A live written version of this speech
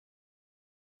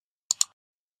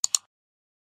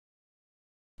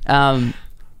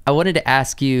I wanted to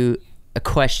ask you a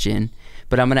question,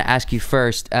 but I'm going to ask you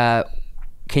first.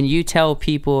 Can you tell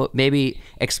people, maybe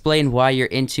explain why you're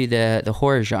into the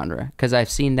horror genre? Because I've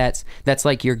seen that's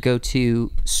like your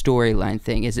go-to storyline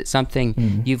thing. Is it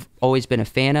something you've always been a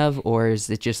fan of, or is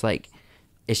it just like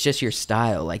it's just your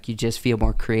style? Like you just feel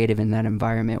more creative in that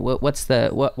environment.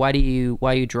 Why are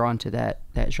you drawn to that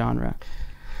genre?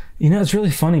 You know, it's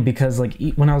really funny because like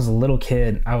when I was a little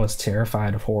kid, I was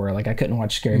terrified of horror. Like I couldn't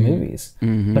watch scary movies,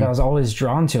 but I was always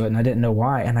drawn to it, and I didn't know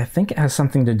why. And I think it has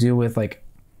something to do with like,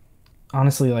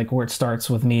 honestly, like where it starts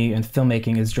with me in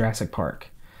filmmaking is Jurassic Park,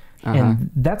 and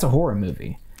that's a horror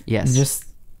movie. Yes.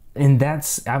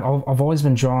 I've always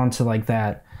been drawn to like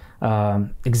that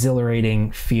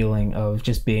exhilarating feeling of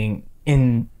just being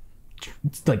in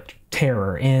like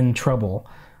terror, in trouble,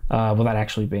 without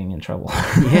actually being in trouble.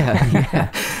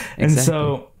 Yeah. And Exactly.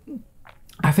 so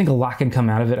I think a lot can come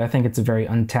out of it. I think it's a very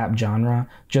untapped genre.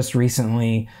 Just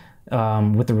recently,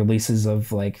 with the releases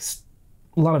of like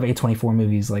a lot of A24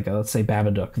 movies, like let's say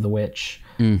Babadook, The Witch,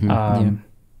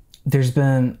 there's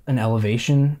been an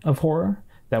elevation of horror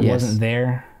that wasn't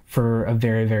there for a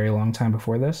very, very long time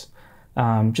before this.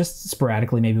 Just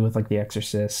sporadically, maybe with like The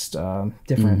Exorcist,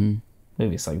 different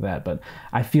movies like that. But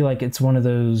I feel like it's one of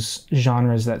those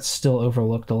genres that's still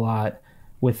overlooked a lot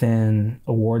within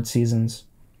award seasons.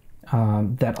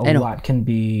 That a lot can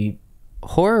be.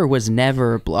 Horror was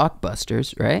never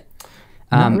blockbusters, right?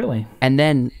 Not really. And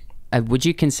then, would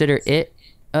you consider it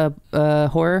a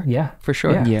horror? Yeah, for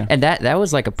sure. Yeah. And that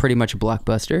was like a pretty much a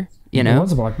blockbuster. You know, it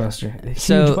was a blockbuster. Huge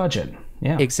So- budget.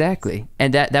 Yeah, exactly.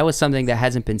 And that was something that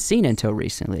hasn't been seen until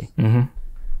recently.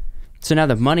 So now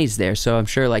the money's there. So I'm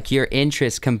sure like your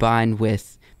interest combined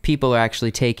with people are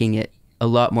actually taking it a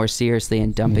lot more seriously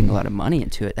and dumping a lot of money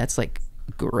into it. That's like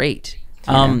great.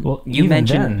 Well, you even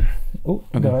mentioned then,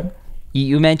 go ahead.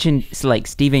 you mentioned like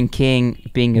Stephen King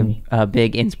being a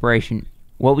big inspiration.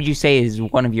 What would you say is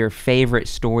one of your favorite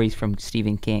stories from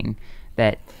Stephen King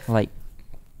that like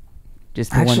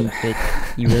just the one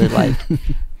that you really like?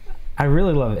 I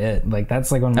really love It. Like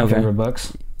that's like one of my favorite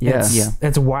books. Yeah.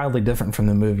 It's wildly different from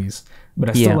the movies, but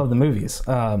I still love the movies.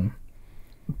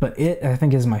 But It, I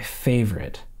think, is my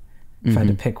favorite. If I had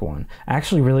to pick one, I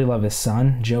actually really love his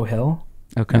son, Joe Hill.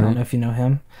 Okay. I don't know if you know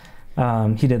him.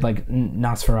 He did like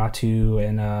Nosferatu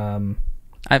and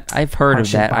I've heard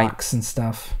of that. Box and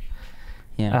stuff.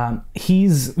 Yeah.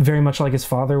 He's very much like his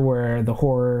father, where the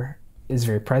horror is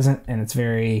very present and it's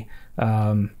very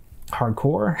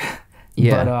hardcore.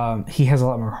 Yeah. But he has a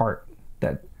lot more heart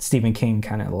that Stephen King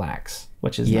kind of lacks,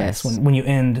 which is Yes. nice. When you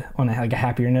end on a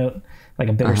happier note, like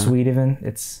a bittersweet even,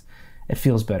 it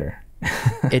feels better.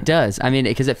 It does. I mean,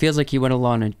 because it feels like you went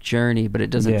along a journey, but it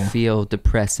doesn't feel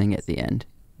depressing at the end.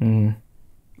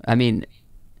 I mean,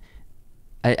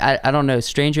 I don't know.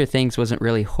 Stranger Things wasn't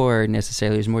really horror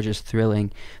necessarily. It was more just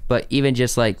thrilling. But even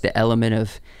just like the element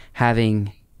of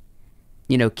having,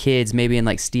 you know, kids, maybe in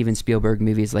like Steven Spielberg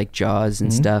movies like Jaws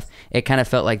and stuff, it kind of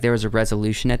felt like there was a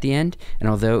resolution at the end. And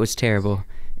although it was terrible,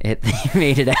 they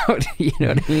made it out. You know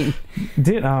what I mean?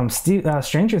 Dude,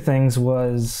 Stranger Things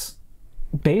was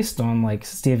based on like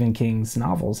Stephen King's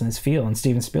novels and his feel, and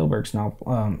Steven Spielberg's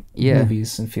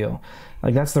movies and feel.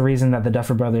 Like that's the reason that the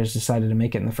Duffer Brothers decided to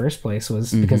make it in the first place,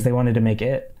 was because they wanted to make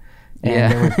It,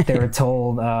 and they were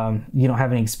told, you don't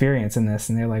have any experience in this,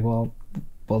 and they're like, well,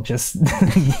 we'll just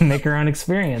make our own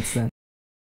experience then.